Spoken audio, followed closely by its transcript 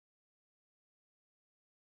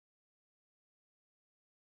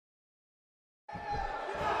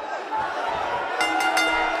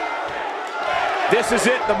This is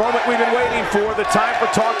it, the moment we've been waiting for. The time for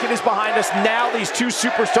talking is behind us. Now these two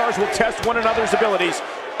superstars will test one another's abilities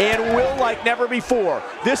and will like never before.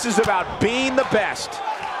 This is about being the best.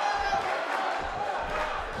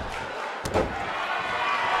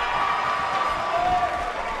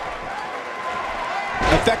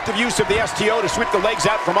 Effective use of the STO to sweep the legs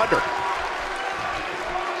out from under.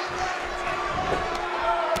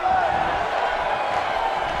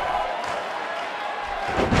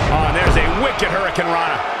 Oh, and there's a wicked Hurricane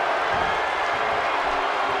Rana.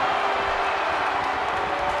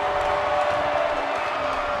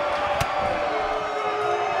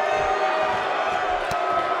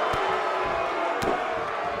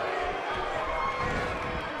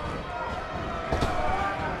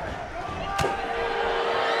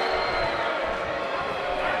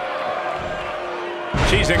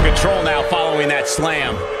 She's in control now following that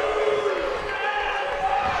slam.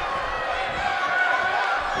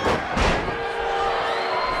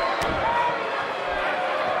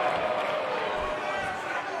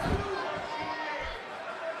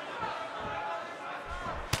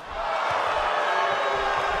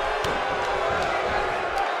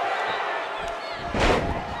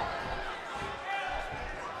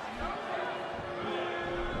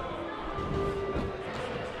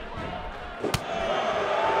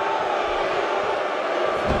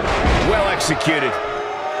 Well executed.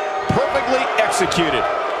 Perfectly executed.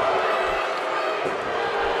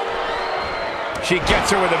 She gets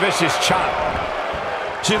her with a vicious chop.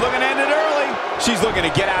 She's looking to end it early. She's looking to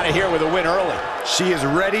get out of here with a win early. She is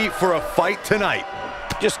ready for a fight tonight.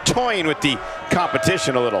 Just toying with the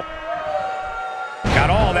competition a little. Got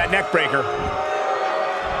all that neck breaker.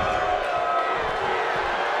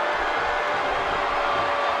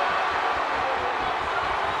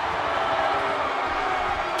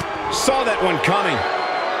 Saw that one coming.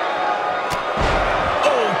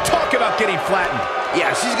 Oh, talk about getting flattened.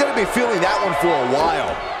 Yeah, she's going to be feeling that one for a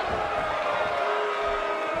while.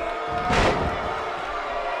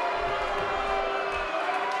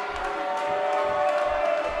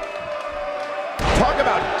 Talk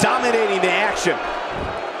about dominating the action.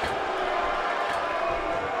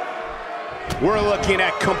 We're looking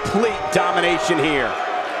at complete domination here.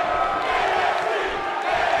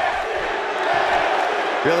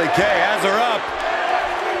 Billie Kay has her up.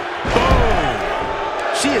 Boom!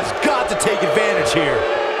 She has got to take advantage here.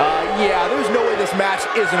 Yeah, there's no way this match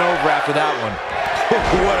isn't over after that one.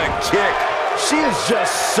 What a kick. She is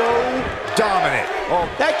just so dominant. Oh,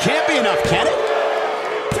 that can't be enough, can it?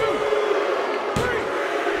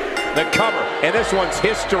 2, 3. The cover, and this one's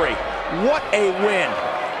history. What a win.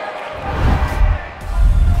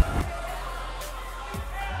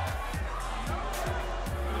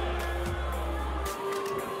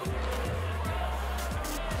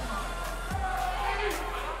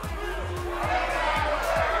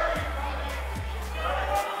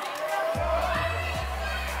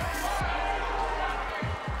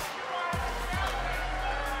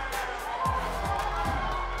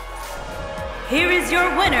 Here is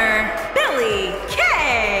your winner, Billie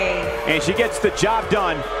Kay. And she gets the job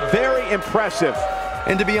done. Very impressive.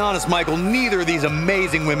 And to be honest, Michael, neither of these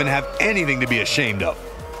amazing women have anything to be ashamed of.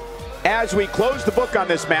 As we close the book on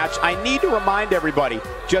this match, I need to remind everybody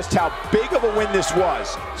just how big of a win this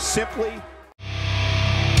was. Simply